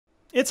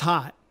It's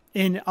hot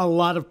in a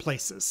lot of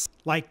places,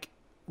 like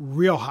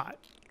real hot.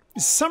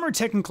 Summer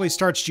technically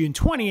starts June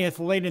 20th,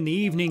 late in the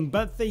evening,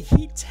 but the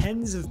heat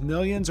tens of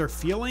millions are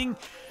feeling,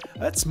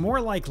 that's more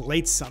like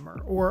late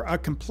summer or a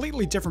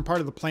completely different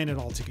part of the planet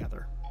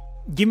altogether.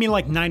 Give me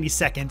like 90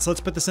 seconds.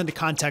 Let's put this into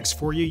context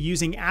for you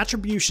using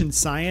attribution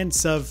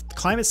science of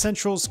Climate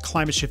Central's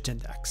Climate Shift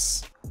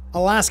Index.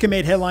 Alaska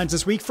made headlines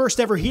this week. First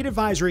ever heat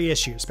advisory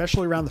issue,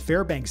 especially around the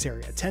Fairbanks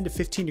area. 10 to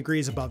 15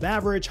 degrees above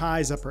average,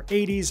 highs upper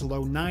 80s,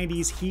 low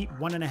 90s, heat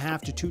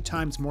 1.5 to 2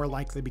 times more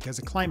likely because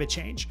of climate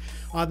change.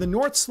 On the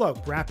North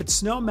Slope, rapid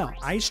snowmelt,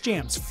 ice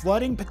jams,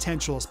 flooding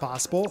potential is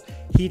possible.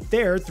 Heat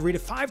there 3 to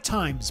 5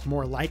 times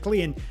more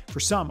likely, and for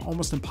some,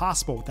 almost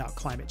impossible without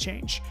climate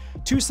change.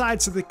 Two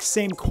sides of the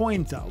same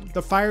coin though.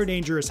 The fire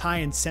danger is high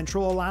in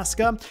central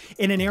Alaska,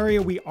 in an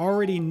area we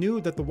already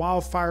knew that the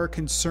wildfire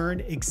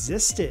concern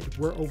existed,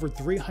 where over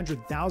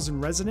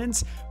 300,000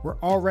 residents were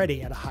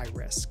already at a high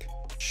risk.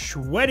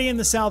 Sweaty in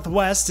the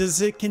southwest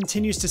as it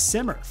continues to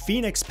simmer.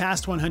 Phoenix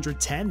past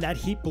 110. That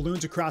heat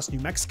balloons across New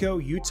Mexico,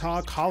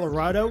 Utah,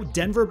 Colorado.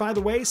 Denver, by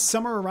the way,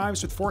 summer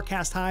arrives with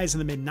forecast highs in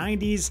the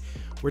mid-90s,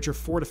 which are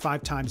 4 to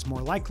 5 times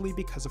more likely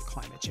because of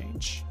climate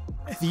change.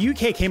 The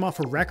UK came off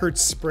a record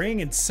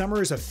spring and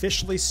summer is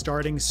officially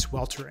starting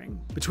sweltering.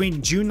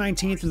 Between June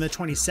 19th and the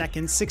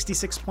 22nd,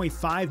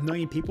 66.5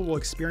 million people will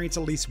experience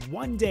at least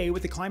one day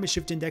with a climate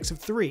shift index of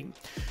 3.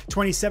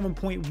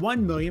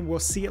 27.1 million will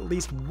see at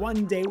least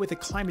one day with a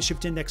climate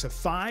shift index of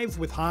 5,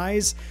 with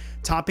highs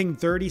topping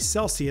 30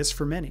 Celsius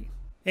for many.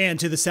 And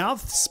to the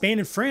south, Spain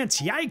and France,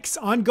 yikes!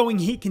 Ongoing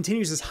heat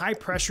continues as high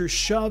pressure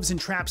shoves and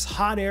traps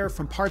hot air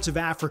from parts of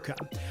Africa.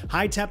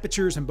 High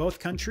temperatures in both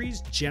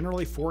countries,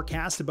 generally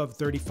forecast above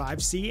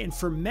 35 C, and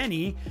for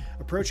many,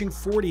 approaching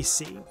 40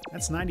 C.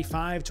 That's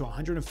 95 to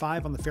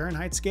 105 on the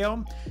Fahrenheit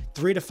scale,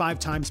 3 to 5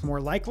 times more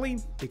likely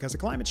because of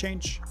climate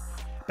change.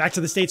 Back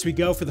to the states we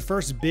go for the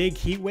first big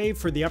heat wave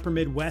for the upper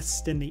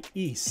Midwest and the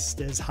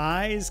East, as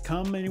highs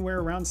come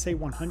anywhere around, say,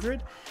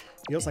 100.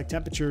 Feels like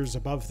temperatures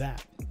above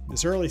that.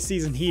 This early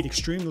season heat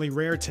extremely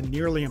rare to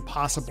nearly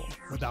impossible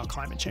without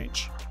climate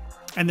change.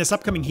 And this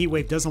upcoming heat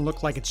wave doesn't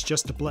look like it's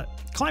just a blip.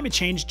 Climate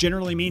change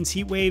generally means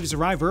heat waves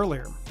arrive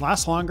earlier,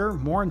 last longer,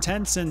 more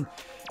intense, and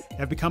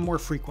have become more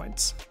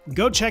frequent.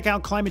 Go check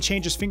out climate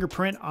change's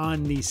fingerprint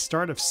on the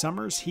start of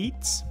summer's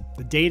heats.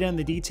 The data and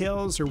the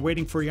details are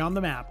waiting for you on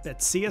the map at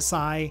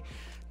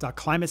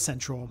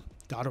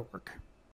csi.climatecentral.org.